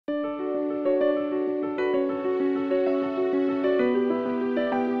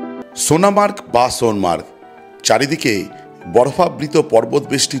সোনামার্গ বা সোনমার্গ চারিদিকে বরফাবৃত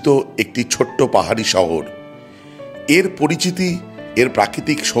পর্বতবেষ্টিত একটি ছোট্ট পাহাড়ি শহর। এর পরিচিতি এর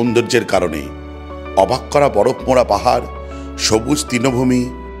প্রাকৃতিক সৌন্দর্যের কারণে। অবাক করা বরফ মোড়া পাহাড়, সবুজ তৃণভূমি,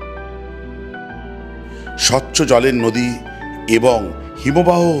 স্বচ্ছ জলের নদী এবং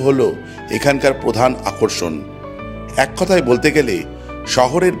হিমবাহ হল এখানকার প্রধান আকর্ষণ। এক কথায় বলতে গেলে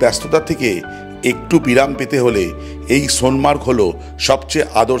শহরের ব্যস্ততা থেকে একটু বিরাম পেতে হলে এই সোনমার্গ হল সবচেয়ে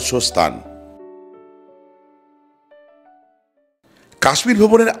আদর্শ স্থান। কাশ্মীর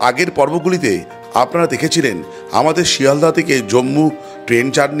ভ্রমণের আগের পর্বগুলিতে আপনারা দেখেছিলেন আমাদের শিয়ালদা থেকে জম্মু ট্রেন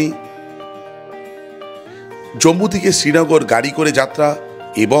জার্নি, জম্মু থেকে শ্রীনগর গাড়ি করে যাত্রা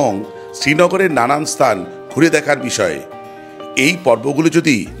এবং শ্রীনগরের নানান স্থান ঘুরে দেখার বিষয়ে। এই পর্বগুলো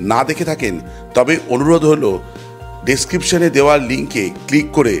যদি না দেখে থাকেন তবে অনুরোধ হলো ডেসক্রিপশনে দেওয়া লিঙ্কে ক্লিক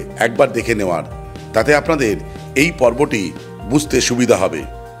করে একবার দেখে নেওয়ার, তাতে আপনাদের এই পর্বটি বুঝতে সুবিধা হবে।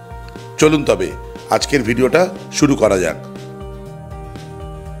 চলুন তবে আজকের ভিডিওটা শুরু করা যাক।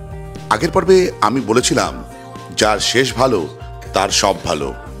 আগের পর্বে আমি বলেছিলাম যার শেষ ভালো তার সব ভালো।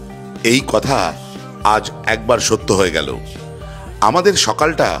 এই কথা আজ একবার সত্য হয়ে গেল। আমাদের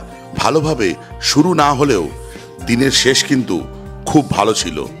সকালটা ভালোভাবে শুরু না হলেও দিনের শেষ কিন্তু খুব ভালো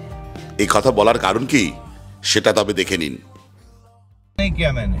ছিল। এই কথা বলার কারণ কি সেটা তবে দেখে নিন।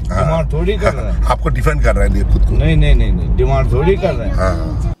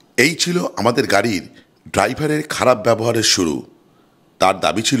 এই ছিল আমাদের গাড়ির ড্রাইভারের খারাপ ব্যবহারের শুরু। তার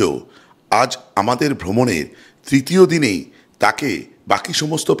দাবি ছিল আজ আমাদের ভ্রমণের তৃতীয় দিনেই তাকে বাকি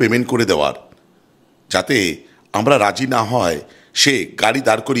সমস্ত পেমেন্ট করে দেওয়ার। যাতে আমরা রাজি না হয় সে গাড়ি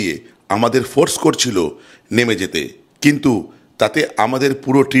দাঁড় করিয়ে আমাদের ফোর্স করছিল নেমে যেতে, কিন্তু তাতে আমাদের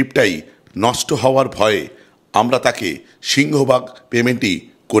পুরো ট্রিপটাই নষ্ট হওয়ার ভয়ে আমরা তাকে সিংহভাগ পেমেন্টই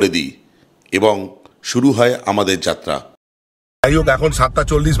করে দিই এবং শুরু হয় আমাদের যাত্রা। যাই হোক, এখন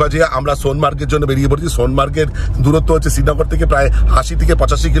 7:40 বাজে আমরা সোনমার্গের জন্য বেরিয়ে পড়েছি। সোনমার্গের দূরত্ব হচ্ছে শ্রীনগর থেকে প্রায় 80 থেকে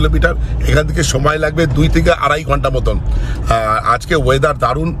 85 কিলোমিটার। এখান থেকে সময় লাগবে 2 থেকে আড়াই ঘন্টা মতন। আজকে ওয়েদার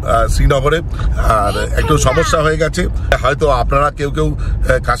দারুণ শ্রীনগরে, আর একটু সমস্যা হয়ে গেছে। হয়তো আপনারা কেউ কেউ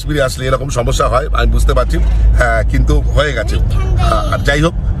কাশ্মীরে আসলে এরকম সমস্যা হয়, আমি বুঝতে পারছি, কিন্তু হয়ে গেছে। আর যাই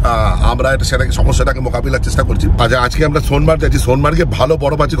হোক, আমরা সেটাকে সমস্যাটাকে মোকাবিলার চেষ্টা করছি। আজকে আমরা সোনমার্গ যাচ্ছি। সোনমার্গে ভালো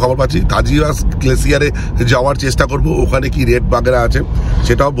বরফ আছে খবর পাচ্ছি। ধাজিয়াস গ্লেসিয়ারে যাওয়ার চেষ্টা করব। ওখানে কি রেট বাগেরা আছে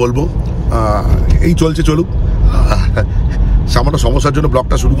সেটাও বলবো। এই চলছে, চলুক। সামান্য সমস্যার জন্য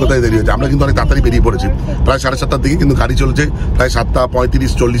ব্লগটা শুরু করতে দেরি হয়েছে। আমরা কিন্তু অনেক তাড়াতাড়ি বেরিয়ে পড়েছি, প্রায় 7:30টার দিকে, কিন্তু গাড়ি চলছে প্রায়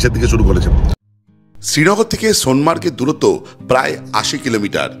 7:35-40-এর দিকে শুরু করেছে। শ্রীনগর থেকে সোনমার্গের দূরত্ব প্রায় 80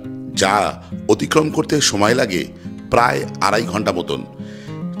 কিলোমিটার, যা অতিক্রম করতে সময় লাগে প্রায় আড়াই ঘন্টা মতন।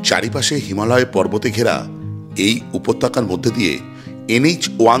 চারিপাশে হিমালয় পর্বতে ঘেরা এই উপত্যকার মধ্যে দিয়ে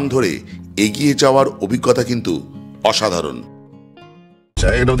NH1 ধরে এগিয়ে যাওয়ার অভিজ্ঞতা কিন্তু অসাধারণ।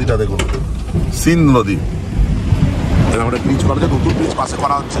 এই নদীটা দেখুন, সিন নদী। আমরা ব্রিজ করা যায়, নতুন ব্রিজ পাশে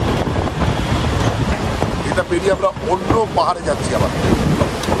করা হচ্ছে। এটা পেরিয়ে আমরা অন্য পাহাড়ে যাচ্ছি আবার।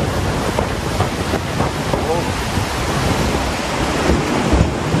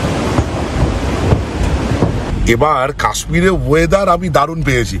 এবার কাশ্মীরে ওয়েদার আমি দারুণ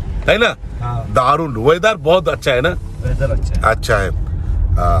পেয়েছি, তাই না? দারুণ ওয়েদার, বহুত আচ্ছা হ্যাঁ না? আচ্ছা হ্যাঁ,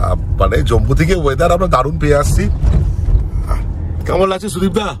 মানে জম্মু থেকে ওয়েদার আমরা দারুণ পেয়ে আসছি। কেমন লাগছে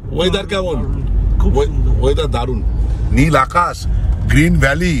সুদীপ দা? ওয়েদার কেমন? ওয়েদার দারুণ। নীল আকাশ, গ্রিন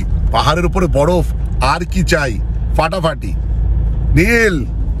ভ্যালি, পাহাড়ের উপরে বরফ, আর কি চাই? ফাটাফাটি নীল,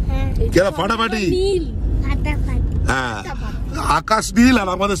 কেরা ফাটাফাটি। হ্যাঁ, আকাশ নীল আর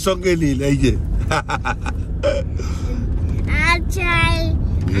আমাদের সঙ্গে নীল। এই যে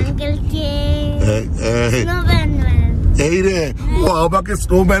এই রে, ও আমাকে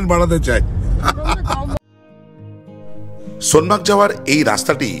স্নোম্যান বানাতে চায়। সোনমার্গ যাওয়ার এই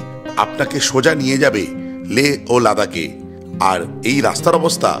রাস্তাটি আপনাকে সোজা নিয়ে যাবে লে ও লাদাখে, আর এই রাস্তার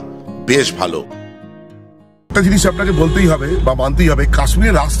অবস্থা বেশ ভালো। একটা জিনিস আপনাকে বলতেই হবে বা মানতেই হবে,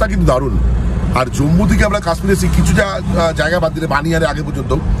 কাশ্মীরের রাস্তা কিন্তু দারুণ। আর জম্মু থেকে আমরা কাশ্মীরে কিছু জায়গা বাদ দিলে বানিয়ারে আগে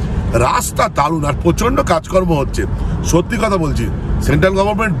পর্যন্ত রাস্তা দারুণ, আর প্রচন্ড কাজকর্ম হচ্ছে। সত্যি কথা বলছি, সেন্ট্রাল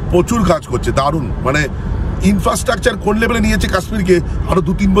গভর্নমেন্ট প্রচুর কাজ করছে, দারুণ। মানে ইনফ্রাস্ট্রাকচার কোন লেভেলে নিয়েছে কাশ্মীরকে, আরো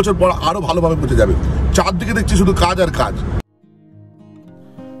 2-3 বছর পর আরো ভালোভাবে পৌঁছে যাবে। চারদিকে দেখছি শুধু কাজ আর কাজ।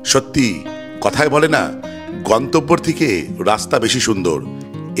 সত্যি কথায় বলে না, গন্তব্যর থেকে রাস্তা বেশি সুন্দর।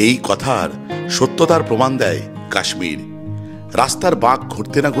 এই কথার সত্যতার প্রমাণ দেয় কাশ্মীর। রাস্তার বাঁক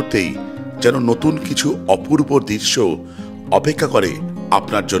ঘুরতে না ঘুরতেই যেন নতুন কিছু অপূর্ব দৃশ্য অপেক্ষা করে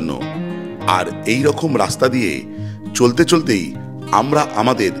আপনার জন্য। আর এই রকম রাস্তা দিয়ে চলতে চলতেই আমরা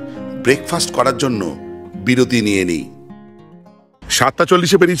আমাদের ব্রেকফাস্ট করার জন্য বিরতি নিয়ে নিই।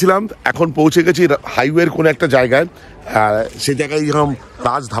 7:40 বেরিয়েছিলাম, এখন পৌঁছে গেছি হাইওয়ের কোনো একটা জায়গায়। সেই জায়গায় এরকম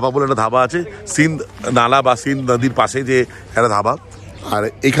রাজ ধাবা বলে একটা ধাবা আছে, সিন্ধ নালা বা সিন্ধ নদীর পাশে যে একটা ধাবা। আর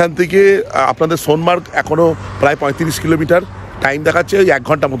এখান থেকে আপনাদের সোনমার্গ এখনও প্রায় 35 কিলোমিটার, টাইম দেখাচ্ছে ওই 1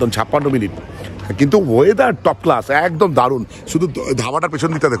 ঘন্টা মতন, 56 মিনিট। কিন্তু ওয়েদার টপ ক্লাস, একদম দারুণ। শুধু ধাবাটার পেছন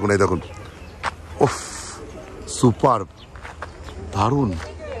দিকটা দেখুন, এই দেখুন, ওফ সুপার, দারুণ।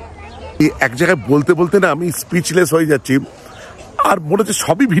 এক জায়গায় বলতে বলতে না আমি স্পিচলেস হয়ে যাচ্ছি, আর মনে হচ্ছে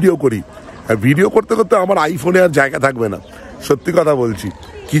সবই ভিডিও করি, আর ভিডিও করতে করতে আমার আইফোনে আর জায়গা থাকবে না। সত্যি কথা বলছি,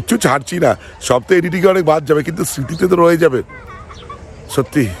 কিচ্ছু ছাড়ছি না, সব তো এডিটিংয়ে অনেক বাদ যাবে, কিন্তু স্মৃতিতে তো রয়ে যাবে।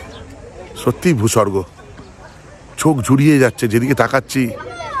 সত্যি সত্যি ভূস্বর্গ, চোখ জুড়িয়ে যাচ্ছে যেদিকে তাকাচ্ছি।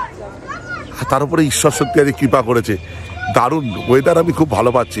 তার উপরে ঈশ্বর সত্যি আজ কৃপা করেছে, দারুণ ওয়েদার, আমি খুব ভালো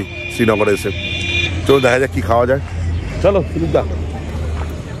পাচ্ছি শ্রীনগরে এসে। চলো দেখা যাক কি খাওয়া যায়। চলো সুদীপদা,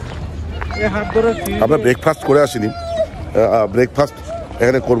 আমরা ব্রেকফাস্ট করে আসিনি, ব্রেকফাস্ট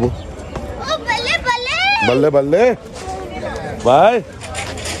এখানে করবো। বললে বললে ভাই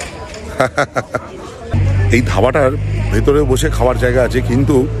এই ধাবাটার ভেতরে বসে খাওয়ার জায়গা আছে,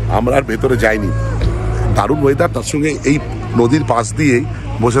 কিন্তু আমরা আর ভেতরে যাইনি। দারুণ ওয়েদার, তার সঙ্গে এই নদীর পাশ দিয়ে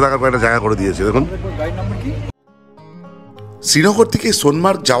বসে থাকার কয়েকটা জায়গা করে দিয়েছে দেখুন। শ্রীনগর থেকে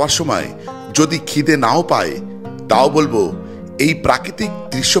সোনমার্গ যাওয়ার সময় যদি খিদে নাও পায়, তাও বলবো এই প্রাকৃতিক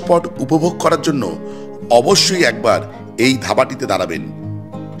দৃশ্যপট উপভোগ করার জন্য অবশ্যই একবার এই ধাবাটিতে দাঁড়াবেন।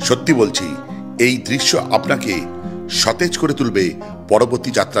 সত্যি বলছি, এই দৃশ্য আপনাকে সতেজ করে তুলবে পরবর্তী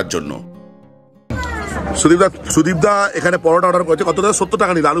যাত্রার জন্য। সুদীপদা এখানে পরোটা অর্ডার করেছে, কত টাকা? 70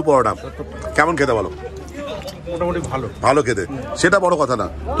 টাকা নিল আলু পরোটা। কেমন খেতে বলো? মোটামুটি ভালো, ভালো খেতে, সেটা বড় কথা না।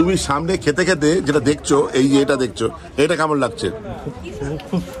 তুমি সামনে খেতে খেতে যেটা দেখছো, এই যে এটা দেখছো, এটা কেমন লাগছে?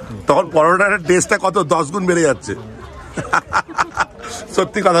 তখন পরোটার টেস্টটা কত 10 গুণ বেড়ে যাচ্ছে।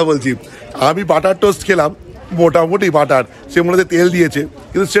 সত্যি কথা বলছি, আমি বাটার টোস্ট খেলাম, মোটামুটি বাটার, সে মনে হচ্ছে তেল দিয়েছে,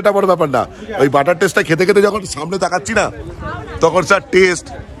 কিন্তু সেটা বড় ব্যাপার না। ওই বাটার টেস্টটা খেতে খেতে যখন সামনে তাকাচ্ছি না, তখন স্যার টেস্ট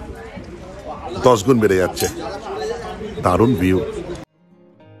 10 গুণ বেড়ে যাচ্ছে। দারুণ ভিউ।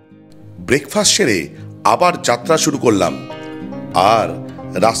 ব্রেকফাস্ট সেরে আবার যাত্রা শুরু করলাম, আর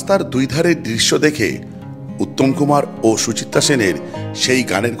রাস্তার দুই ধারের দৃশ্য দেখে উত্তম কুমার ও সুচিত্রা সেনের সেই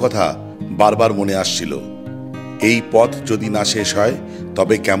গানের কথা বারবার মনে আসছিল। এই পথ যদি না শেষ হয়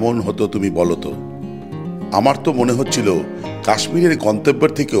তবে কেমন হতো তুমি বলো তো। আমার তো মনে হচ্ছিল কাশ্মীরের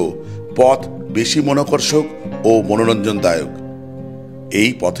গন্তব্যের থেকেও পথ বেশি মনোকর্ষক ও মনোরঞ্জনদায়ক।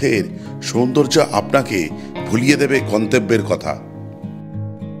 এই পথের সৌন্দর্য আপনাকে ভুলিয়ে দেবে গন্তব্যের কথা।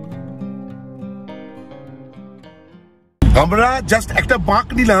 আমরা জাস্ট একটা বাঁক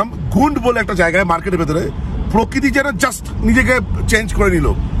নিলাম, গুন্ড বলে একটা জায়গায়, মার্কেটের ভেতরে। প্রকৃতি যেন জাস্ট নিজেকে চেঞ্জ করে নিল।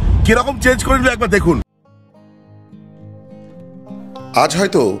 কিরকম চেঞ্জ করে নিল একবার দেখুন। আজ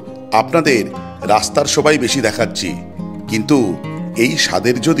হয়তো আপনাদের রাস্তার সবাই বেশি দেখাচ্ছি, কিন্তু এই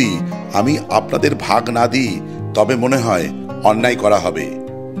স্বাদের যদি আমি আপনাদের ভাগ না দিই তবে মনে হয় অন্যায় করা হবে।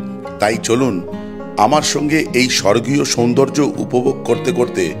 তাই চলুন আমার সঙ্গে এই স্বর্গীয় সৌন্দর্য উপভোগ করতে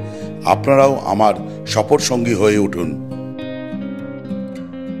করতে আপনারাও আমার সফর সঙ্গী হয়ে উঠুন।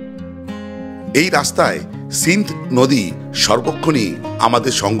 এই রাস্তায় সিন্ধ নদী সর্বক্ষণই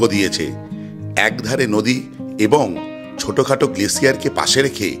আমাদের সঙ্গ দিয়েছে। একধারে নদী এবং ছোটখাটো গ্লেসিয়ারকে পাশে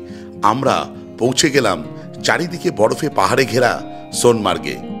রেখে আমরা পৌঁছে গেলাম চারিদিকে বরফে পাহাড়ে ঘেরা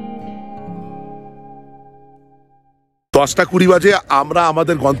সোনমার্গে। 10:20 বাজে আমরা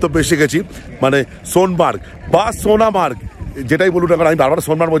আমাদের গন্তব্যে এসে গেছি, মানে সোনমার্গ বা সোনামার্গ, যেটাই বলুন এখন। আমি বারবার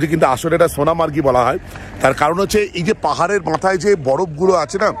সোনমার্গ বলছি, কিন্তু আসলে এটা সোনামার্গই বলা হয়। তার কারণ হচ্ছে এই যে পাহাড়ের মাথায় যে বরফগুলো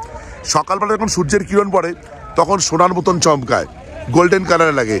আছে না, সকালবেলা যখন সূর্যের কিরণ পড়ে তখন সোনার মতন চমকায়, গোল্ডেন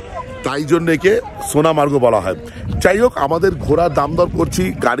কালারে লাগে, তাই জন্য একে সোনামার্গ বলা হয়। যাই হোক, আমাদের ঘোড়ার দাম দর করছি,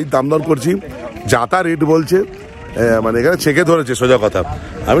 গাড়ির দাম দর করছি, যাতা রেট বলছে, মানে এখানে ছেঁকে ধরেছে সোজা কথা।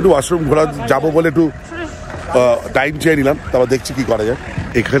 আমি একটু ওয়াশরুম ঘোরা যাবো বলে একটু টাইম চেয়ে নিলাম, তারপর দেখছি কি করা যায়।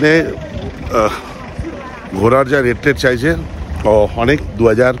 এখানে ঘোড়ার যা রেট টেট চাইছে অনেক,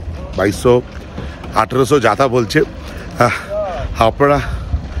 2000, 2200, 1800 যাতা বলছে। আপনারা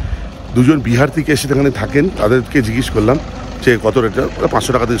দুজন বিহার থেকে এসে এখানে থাকেন, তাদেরকে জিজ্ঞেস করলাম যে কত রেটটা, 500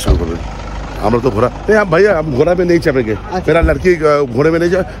 টাকা দিয়ে শুরু করবেন। আমরা তো ঘोड़ा हम भैया हम घोड़ा में नहीं चढ़ेंगे, मेरा लड़की घोड़े में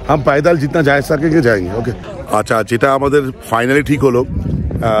नहीं जाए, हम पैदल जितना जा सकेंगे जाएंगे। ओके, আচ্ছা, যেটা আমাদের ফাইনালি ঠিক হলো,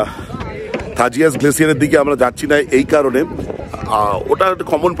 থাজিয়াস গ্লেসিয়ারের দিকে আমরা যাচ্ছি না এই কারণে, ওটা একটা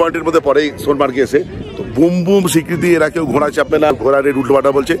কমন পয়েন্টের মধ্যে পড়ে সোনমার্গে এসে। তো বুম বুম স্বীকৃতি, এরা কেউ ঘোড়ায় চাপবে না, ঘোড়ার রেট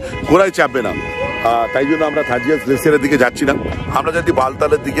উল্টোপাল্টা বলছে, ঘোড়ায় চাপবে না, তাই জন্য আমরা থাজিয়াস গ্লেসিয়ারের দিকে যাচ্ছি না। আমরা যাচ্ছি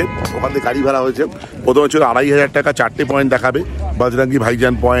বালতালের দিকে, ওখান থেকে গাড়ি ভাড়া হয়েছে। প্রথমে ছিল 2500 টাকা, 4টে পয়েন্ট দেখাবে, বজরঙ্গি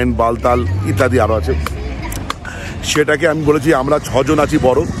ভাইজান পয়েন্ট, বালতাল ইত্যাদি আরও আছে। সেটাকে আমি বলেছি আমরা 6 জন আছি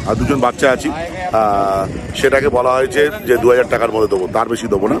বড় আর 2 জন বাচ্চা আছি, সেটাকে বলা হয়েছে যে 2000 টাকার মধ্যে দেবো, তার বেশি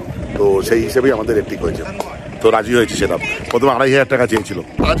দেবো না। তো সেই হিসেবেই আমাদের ঠিক হয়েছে, তো রাজি হয়েছে। সেটা প্রথমে 2500 টাকা চেয়েছিল।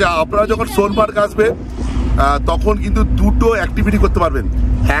 আচ্ছা, আপনারা যখন সোনমার্গ আসবে তখন কিন্তু দুটো অ্যাক্টিভিটি করতে পারবেন।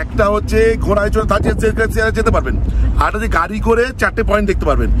 একটা হচ্ছে ঘোড়ায় চড়ে যেতে পারবেন, আর হচ্ছে গাড়ি করে 4টে পয়েন্ট দেখতে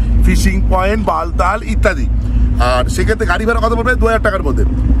পারবেন, ফিশিং পয়েন্ট, বালতাল ইত্যাদি। আর সেক্ষেত্রে গাড়ি ভাড়া কথা বলবে 2000 টাকার মধ্যে।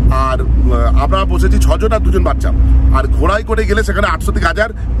 আর আমরা বসেছি 6 জন আর 2 জন বাচ্চা। আর ঘোড়ায় করে গেলে সেখানে 800 থেকে 1000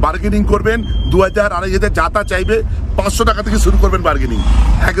 বার্গেনিং করবেন, 2000 2500 যা তা চাইবে, 500 টাকা থেকে শুরু করবেন বার্গেনিং,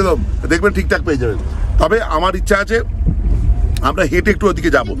 একদম দেখবেন ঠিকঠাক পেয়ে যাবেন। তবে আমার ইচ্ছা আছে আমরা হেঁটে একটু ওদিকে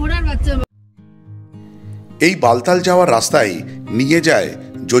যাবো। এই বালতাল যাওয়ার রাস্তায় নিয়ে যায়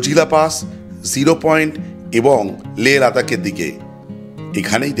জজিলা পাস, 0 পয়েন্ট এবং লে লাদাখের দিকে।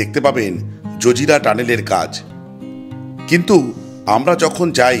 এখানেই দেখতে পাবেন জজিলা টানেলের কাজ। কিন্তু আমরা যখন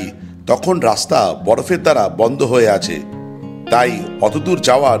যাই তখন রাস্তা বরফের দ্বারা বন্ধ হয়ে আছে, তাই অতদূর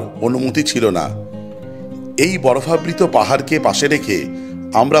যাওয়ার অনুমতি ছিল না। এই বরফাবৃত পাহাড়কে পাশে রেখে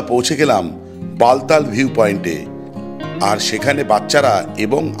আমরা পৌঁছে গেলাম বালতাল ভিউ পয়েন্টে। আর সেখানে বাচ্চারা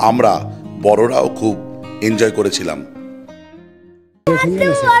এবং আমরা বড়রাও খুব এনজয় করেছিলাম।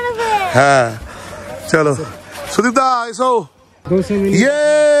 হ্যাঁ, চলো সুদীপ দা এসো,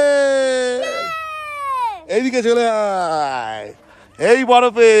 এইদিকে চলে আয়, এই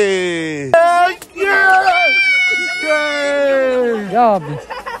বরফে।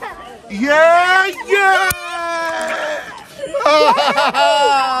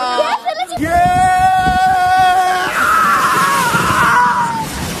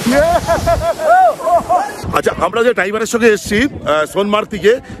 আচ্ছা, আমরা যে ড্রাইভারের সঙ্গে এসেছি सोनमार्ग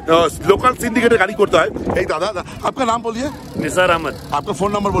থেকে, लोकल सिंडिकेट गाड़ी करता है। এই দাদা, आपका नाम बोलिए। निसार अहमद। आपका फोन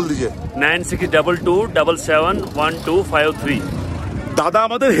नंबर बोल दीजिए। 9622771253। दादा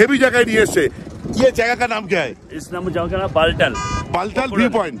আমাদের হেভি জায়গায় নিয়ে এসেছে। ये जगह का नाम क्या है? इस नाम जगह का नाम बालटाल। Baltal view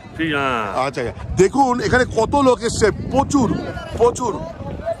point. আচ্ছা, দেখুন এখানে কত লোক এসছে, প্রচুর প্রচুর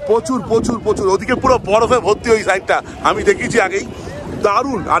প্রচুর প্রচুর প্রচুর। ওদিকে পুরো বরফে ভর্তি ওই সাইডটা, আমি দেখেছি আগেই,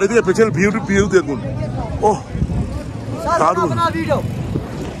 দারুণ। আর এদিকে পেছনের ভিউ দেখুন, ওহ দারুণ।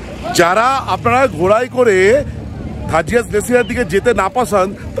 যারা আপনারা ঘোড়ায় করে থাজিয়াস গ্লেসিয়ার দিকে যেতে না পাসান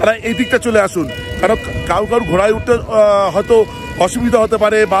তারা এই দিকটা চলে আসুন, কারণ কারো ঘোড়ায় উঠতে হয়তো অসুবিধা হতে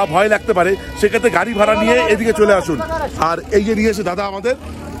পারে বা ভয় লাগতে পারে, সেক্ষেত্রে গাড়ি ভাড়া নিয়ে এদিকে চলে আসুন। আর এই যে নিয়ে এসে দাদা আমাদের,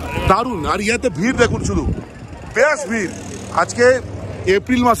 দারুণ। আর ইয়াতে ভিড় দেখুন, শুধু বেশ ভিড়। আজকে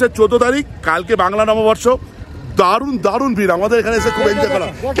এপ্রিল মাসের 14 তারিখ, কালকে বাংলা নববর্ষ। দারুণ দারুণ ভিড়। আমাদের এখানে এসে খুব এনজয় করা।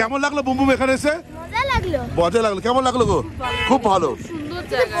 কেমন লাগলো বুমবুম এখানে এসে? মজা লাগলো। কেমন লাগলো গো? খুব ভালো,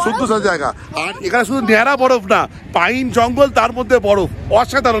 সুন্দর জায়গা। আর এখানে শুধু ন্যাড়া বরফ না, পাইন জঙ্গল, তার মধ্যে বরফ,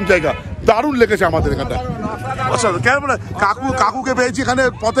 অসাধারণ জায়গা। দারুণ লেগেছে আমাদের এখানটা, অসাধারণ। কেমন কাকুকে পেয়েছি এখানে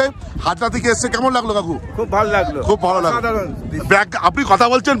পথে, হাজরা থেকে এসছে। কেমন লাগলো কাকু? খুব ভালো লাগলো, খুব ভালো লাগলো। আপনি কথা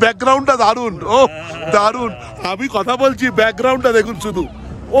বলছেন, ব্যাকগ্রাউন্ডটা দারুণ, ও দারুণ। আমি কথা বলছি, ব্যাকগ্রাউন্ডটা দেখুন শুধু,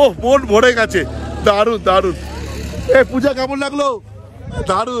 ও মন ভরে গেছে। দারুণ দারুণ। এই পূজা কেমন লাগলো?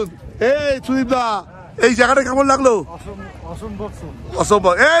 দারুণ। এই সুদীপ দা, এই জায়গাটা কেমন লাগলো?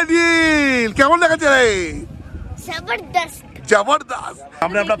 অসম্ভব। এই নীল, কেমন লেগেছে রে? জবরদস্ত জবরদস্ত।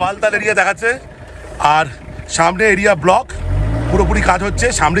 সামনে আমরা বালতাল এরিয়া দেখাচ্ছে, আর সামনে এরিয়া ব্লক পুরোপুরি কাজ হচ্ছে।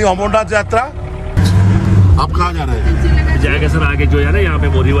 সামনেই অমরনাথ যাত্রা। आप कहाँ जा रहे हैं? जाएगा सर आगे जो है ना, यहाँ पे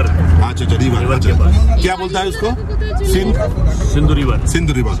वो रिवर। अच्छा, रिवर के पास। क्या बोलता है उसको? सिंधु रिवर।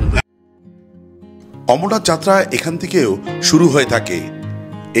 सिंधु रिवर। অমরনাথ যাত্রা এখান থেকেও শুরু হয়ে থাকে।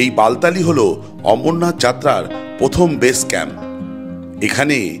 এই বালতালি হলো অমরনাথ যাত্রার প্রথম বেস ক্যাম্প।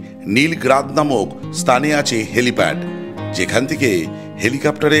 এখানে নীলগ্রাদ নামক স্থানে আছে হেলিপ্যাড, যেখান থেকে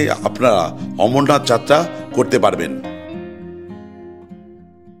হেলিকপ্টারে আপনারা অমরনাথ যাত্রা করতে পারবেন।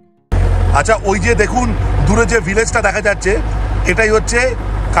 আচ্ছা, ওই যে দেখুন দূরে যে ভিলেজটা দেখা যাচ্ছে, এটাই হচ্ছে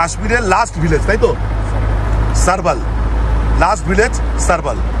কাশ্মীরের লাস্ট ভিলেজ, তাই তো? সারবাল, লাস্ট ভিলেজ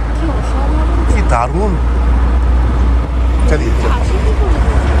সারবাল। কি দারুণ। চলিয়ে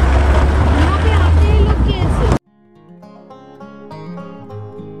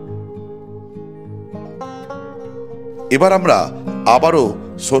এবার আমরা আবারও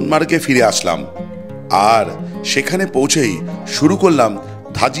সোনমার্গে ফিরে আসলাম, আর সেখানে পৌঁছেই শুরু করলাম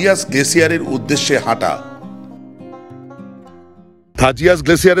থাজিয়াস গ্লেসিয়ারের উদ্দেশ্যে হাঁটা। থাজিয়াস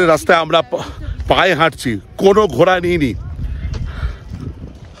গ্লেসিয়ারের রাস্তায় আমরা পায়ে হাঁটছি, কোনো ঘোড়া নিইনি।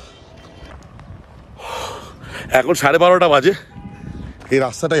 এখন 12:30 বাজে। এই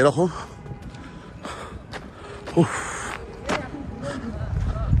রাস্তাটা এরকম,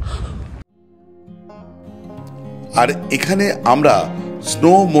 আর এখানে আমরা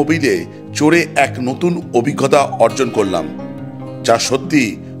স্নো মোবিলে চড়ে এক নতুন অভিজ্ঞতা অর্জন করলাম, যা সত্যি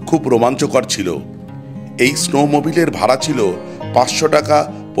খুব রোমাঞ্চকর ছিল। এই স্নোমোবিলের ভাড়া ছিল 500 টাকা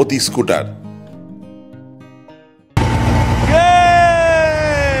প্রতি স্কুটার।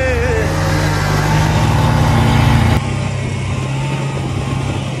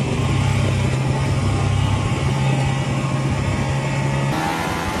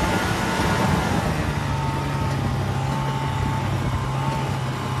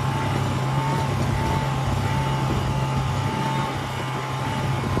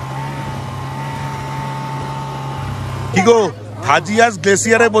 কি গো, হাজিয়াস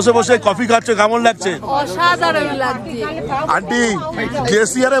গ্লেসিয়ারে বসে বসে কফি খাচ্ছ, কেমন লাগছে? অসাধারণ লাগছে। আন্টি,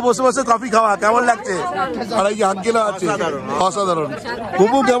 গ্লেসিয়ারে বসে বসে কফি খাওয়া কেমন লাগছে? আর এই আঙ্কেল আছে, অসাধারণ।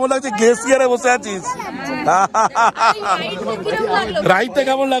 বুবু কেমন লাগছে? গ্লেসিয়ারে বসে আছিস। রাইডটা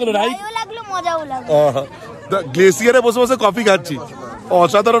কেমন লাগলো? রাইড লাগলো, মজাও লাগলো। গ্লেসিয়ারে বসে বসে কফি খাচ্ছি,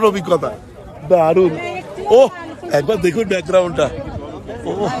 অসাধারণ অভিজ্ঞতা, দারুণ। ও একবার দেখুন ব্যাকগ্রাউন্ডটা।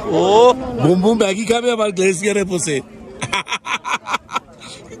 ও বুম বুম ম্যাগি খাবে আবার গ্লেসিয়ারে বসে।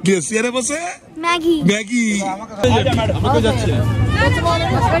 গ্লেসিয়ারে বসে ম্যাগি ম্যাগি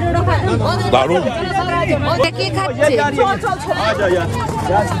দারুণ। কে খাচ্ছে?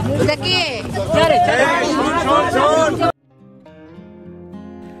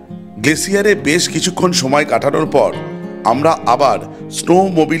 গ্লেসিয়ারে বেশ কিছুক্ষণ সময় কাটানোর পর আমরা আবার স্নো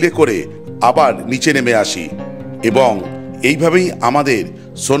মোবিলে করে আবার নিচে নেমে আসি এবং এইভাবেই আমাদের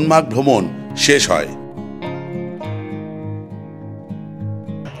সোনমার্গ ভ্রমণ শেষ হয়।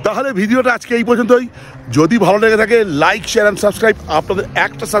 তাহলে ভিডিওটা আজকে এই পর্যন্তই। যদি ভালো লেগে থাকে লাইক, শেয়ার অ্যান্ড সাবস্ক্রাইব। আপনাদের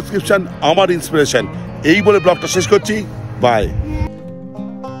একটা সাবস্ক্রিপশন আমার ইন্সপিরেশন। এই বলে ব্লগটা শেষ করছি। বাই।